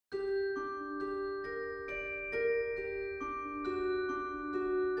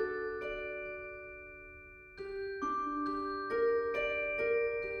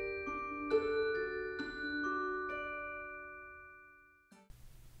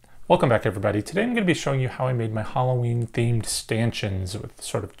Welcome back everybody. Today I'm going to be showing you how I made my Halloween themed stanchions with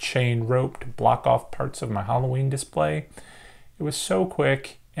sort of chain rope to block off parts of my Halloween display. It was so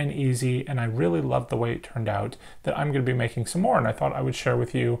quick and easy and I really loved the way it turned out that I'm going to be making some more, and I thought I would share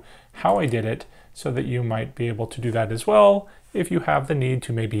with you how I did it so that you might be able to do that as well if you have the need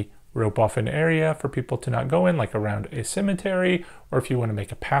to maybe rope off an area for people to not go in, like around a cemetery, or if you want to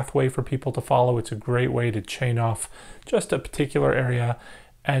make a pathway for people to follow. It's a great way to chain off just a particular area,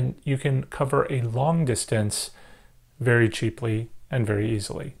 and you can cover a long distance very cheaply and very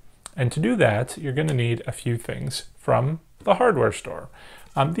easily. And to do that, you're going to need a few things from the hardware store.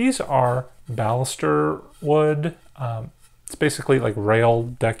 These are baluster wood. It's basically like rail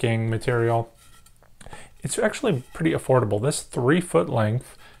decking material. It's actually pretty affordable. This 3-foot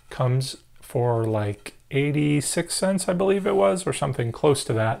length comes for like 86 cents, I believe it was, or something close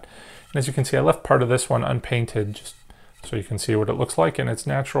to that. And as you can see, I left part of this one unpainted just so you can see what it looks like in its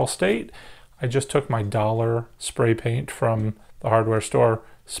natural state. I just took my dollar spray paint from the hardware store,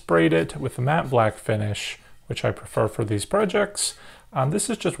 sprayed it with a matte black finish, which I prefer for these projects.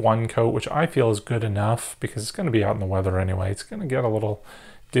 This is just one coat, which I feel is good enough because it's going to be out in the weather anyway. It's going to get a little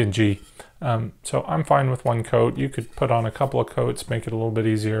dingy. So I'm fine with one coat. You could put on a couple of coats, make it a little bit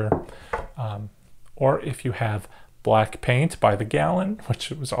easier. Or if you have black paint by the gallon, which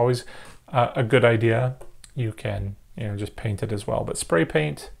was always a good idea, you can just paint it as well. But spray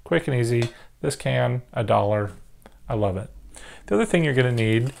paint, quick and easy. This can, $1. I love it. The other thing you're going to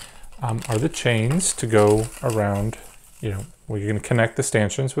need are the chains to go around, where you're going to connect the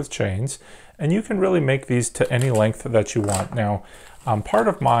stanchions with chains. And you can really make these to any length that you want. Now, part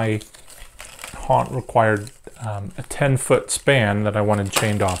of my haunt required a 10-foot span that I wanted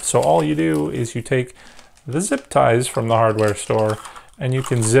chained off. So all you do is you take the zip ties from the hardware store and you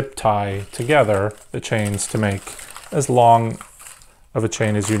can zip tie together the chains to make as long of a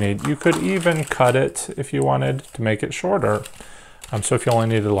chain as you need. You could even cut it if you wanted to make it shorter. So if you only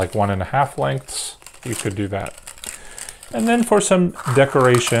needed like 1.5 lengths, you could do that. And then for some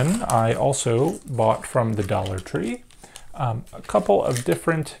decoration, I also bought from the Dollar Tree a couple of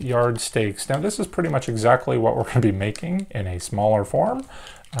different yard stakes. Now this is pretty much exactly what we're going to be making in a smaller form.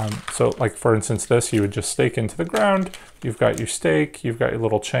 So like for instance this, you would just stake into the ground. You've got your stake, you've got your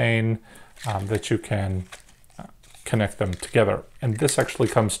little chain that you can connect them together. And this actually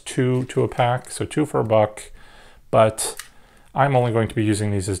comes 2 to a pack, so 2 for $1, but I'm only going to be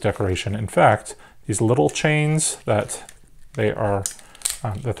using these as decoration. In fact, these little chains that they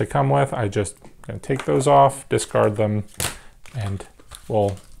come with, I just going to take those off, discard them, and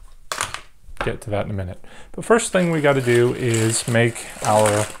we'll get to that in a minute. The first thing we got to do is make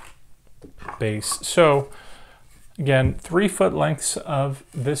our base. So again, 3-foot lengths of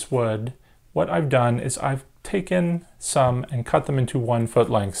this wood. What I've done is I've taken some and cut them into 1-foot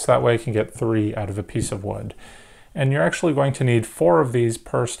lengths. That way I can get 3 out of a piece of wood. And you're actually going to need 4 of these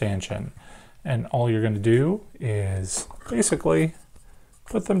per stanchion. And all you're going to do is basically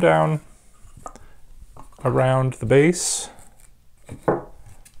put them down around the base,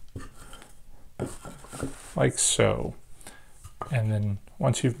 like so. And then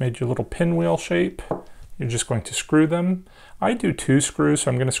once you've made your little pinwheel shape, you're just going to screw them. I do 2 screws,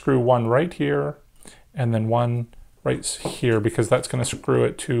 so I'm going to screw one right here and then one right here because that's going to screw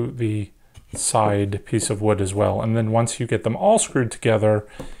it to the side piece of wood as well. And then once you get them all screwed together,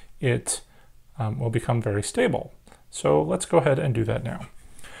 it will become very stable. So let's go ahead and do that now.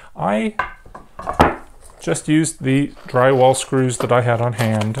 I just used the drywall screws that I had on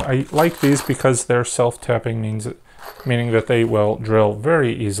hand. I like these because they're self-tapping, meaning that they will drill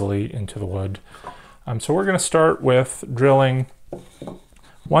very easily into the wood. So we're going to start with drilling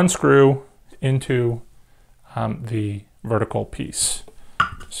 1 screw into the vertical piece.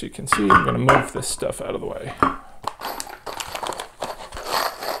 So you can see, I'm going to move this stuff out of the way.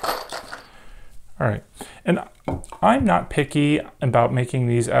 All right, and I'm not picky about making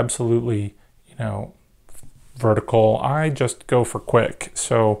these absolutely, vertical. I just go for quick.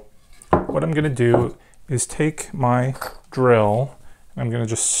 So what I'm going to do is take my drill, and I'm going to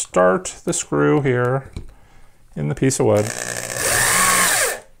just start the screw here in the piece of wood.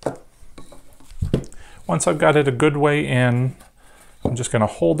 Once I've got it a good way in, I'm just going to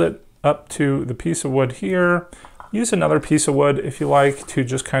hold it up to the piece of wood here. Use another piece of wood if you like to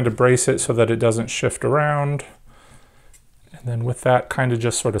just kind of brace it so that it doesn't shift around. And then with that kind of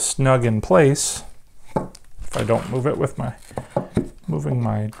just sort of snug in place, if I don't move it with moving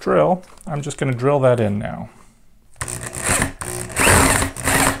my drill, I'm just going to drill that in now.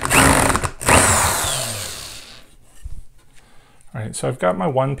 All right, so I've got my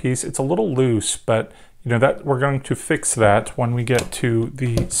one piece. It's a little loose, but that we're going to fix that when we get to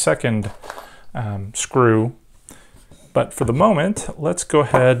the second screw. But for the moment, let's go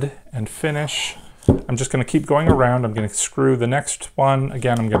ahead and finish. I'm just going to keep going around. I'm going to screw the next one.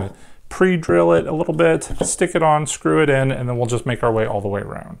 Again, I'm going to pre-drill it a little bit, stick it on, screw it in, and then we'll just make our way all the way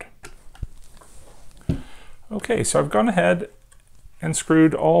around. Okay, so I've gone ahead and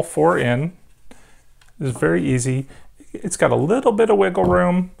screwed all 4 in. It's very easy. It's got a little bit of wiggle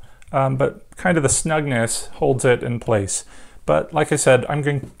room, but kind of the snugness holds it in place. But like I said, I'm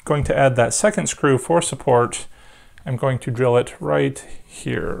going to add that second screw for support. I'm going to drill it right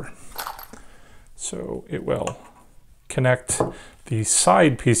here. So it will connect the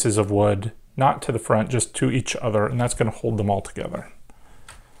side pieces of wood, not to the front, just to each other, and that's going to hold them all together.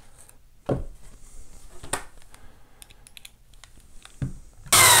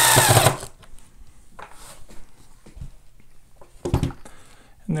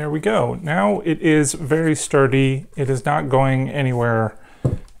 And there we go. Now it is very sturdy. It is not going anywhere.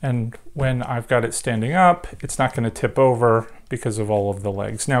 And when I've got it standing up, it's not going to tip over because of all of the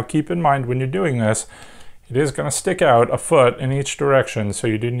legs. Now keep in mind when you're doing this, it is going to stick out a foot in each direction. So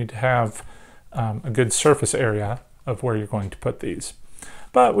you do need to have a good surface area of where you're going to put these.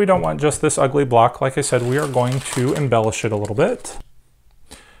 But we don't want just this ugly block. Like I said, we are going to embellish it a little bit.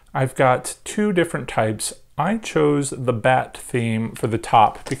 I've got 2 different types. I chose the bat theme for the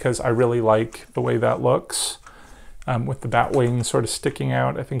top because I really like the way that looks. With the bat wings sort of sticking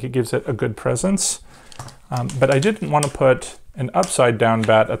out, I think it gives it a good presence. But I didn't want to put an upside down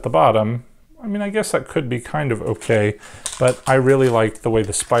bat at the bottom. I mean, I guess that could be kind of okay, but I really liked the way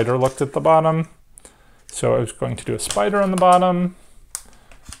the spider looked at the bottom. So I was going to do a spider on the bottom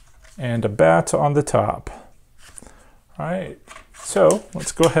and a bat on the top. All right, so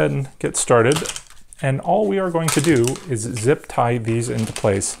let's go ahead and get started. And all we are going to do is zip tie these into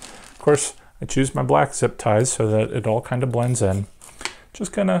place. Of course, I choose my black zip ties so that it all kind of blends in.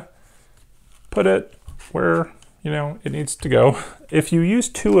 Just gonna put it where, it needs to go. If you use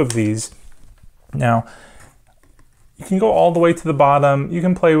 2 of these, now you can go all the way to the bottom. You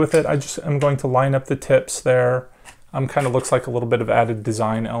can play with it. I'm going to line up the tips there. Kind of looks like a little bit of added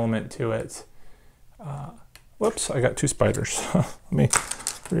design element to it. Whoops, I got 2 spiders. Let me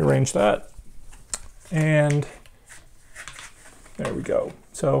rearrange that. And there we go.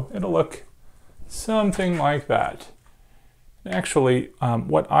 So it'll look something like that. Actually,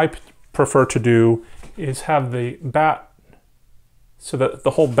 what I prefer to do is have the bat so that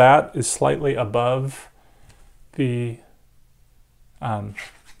the whole bat is slightly above the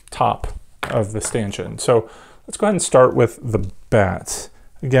top of the stanchion. So let's go ahead and start with the bat.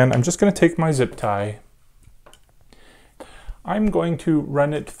 Again, I'm just going to take my zip tie. I'm going to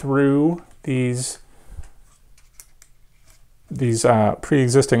run it through these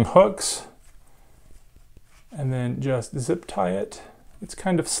pre-existing hooks and then just zip tie it. It's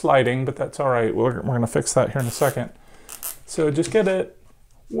kind of sliding, but that's all right. We're going to fix that here in a second. So just get it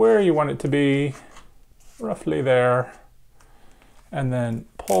where you want it to be, roughly there, and then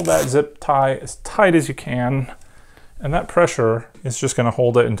pull that zip tie as tight as you can, and that pressure is just going to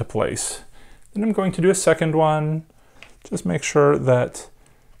hold it into place. Then I'm going to do a second one. Just make sure that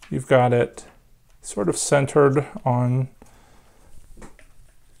you've got it sort of centered on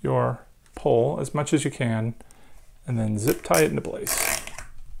your pull as much as you can, and then zip tie it into place.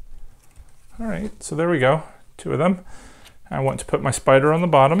 All right, so there we go, 2 of them. I want to put my spider on the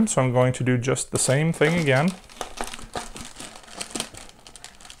bottom, so I'm going to do just the same thing again.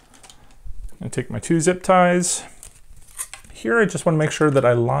 And take my 2 zip ties. Here I just want to make sure that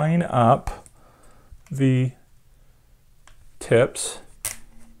I line up the tips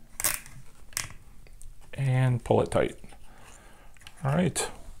and pull it tight. All right,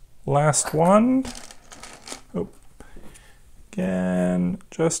 last one. Oh. Again,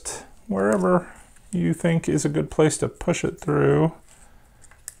 just wherever you think is a good place to push it through.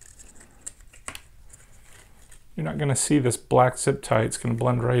 You're not going to see this black zip tie. It's going to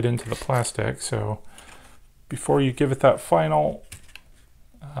blend right into the plastic. So before you give it that final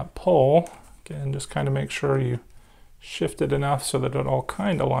pull, again, just kind of make sure you shift it enough so that it all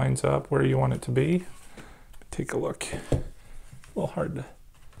kind of lines up where you want it to be. Take a look. A little hard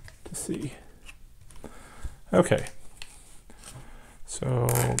to see. Okay. So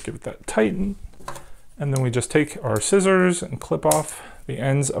give it that tighten. And then we just take our scissors and clip off the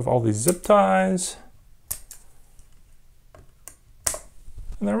ends of all these zip ties.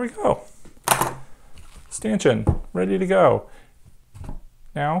 And there we go. Stanchion, ready to go.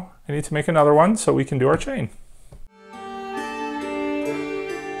 Now I need to make another one so we can do our chain.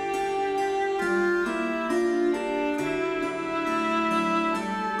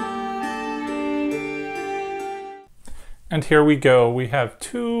 And here we go. We have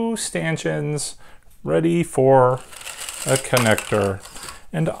 2 stanchions ready for a connector.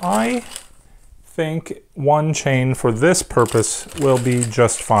 And I think 1 chain for this purpose will be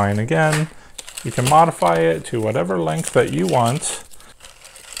just fine. Again, you can modify it to whatever length that you want.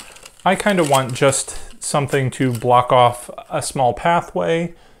 I kind of want just something to block off a small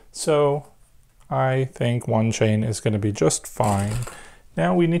pathway, so I think 1 chain is going to be just fine.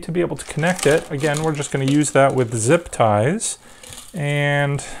 Now we need to be able to connect it. Again, we're just going to use that with zip ties.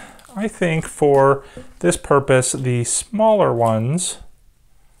 And I think for this purpose, the smaller ones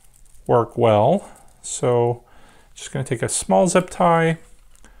work well. So just going to take a small zip tie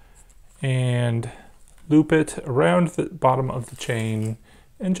and loop it around the bottom of the chain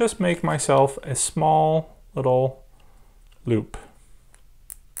and just make myself a small little loop.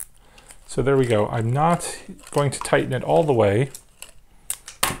 So there we go. I'm not going to tighten it all the way.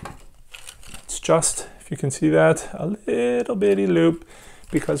 It's just, if you can see that, a little bitty loop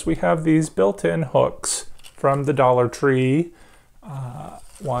because we have these built-in hooks from the Dollar Tree.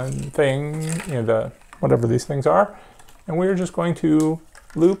 One thing, whatever these things are. And we're just going to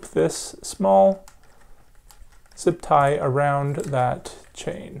loop this small zip tie around that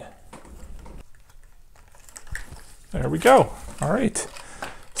chain. There we go. All right.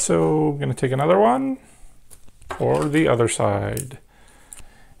 So I'm going to take another one for the other side.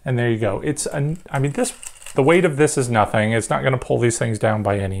 And there you go. The weight of this is nothing. It's not going to pull these things down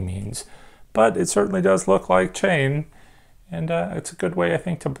by any means, but it certainly does look like chain. And it's a good way, I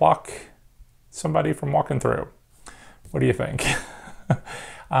think, to block somebody from walking through. What do you think?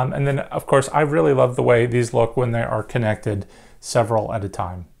 And then, of course, I really love the way these look when they are connected several at a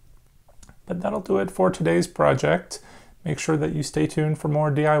time. But that'll do it for today's project. Make sure that you stay tuned for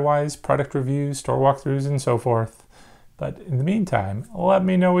more DIYs, product reviews, store walkthroughs, and so forth. But in the meantime, let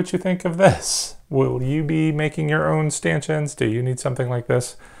me know what you think of this. Will you be making your own stanchions? Do you need something like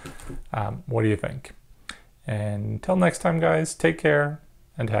this? What do you think? And until next time, guys, take care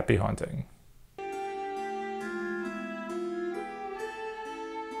and happy haunting.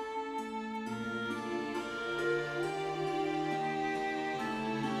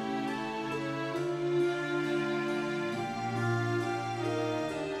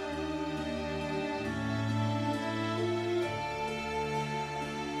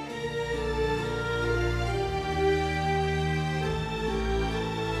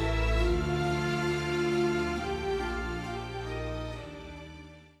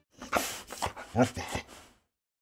 Okay.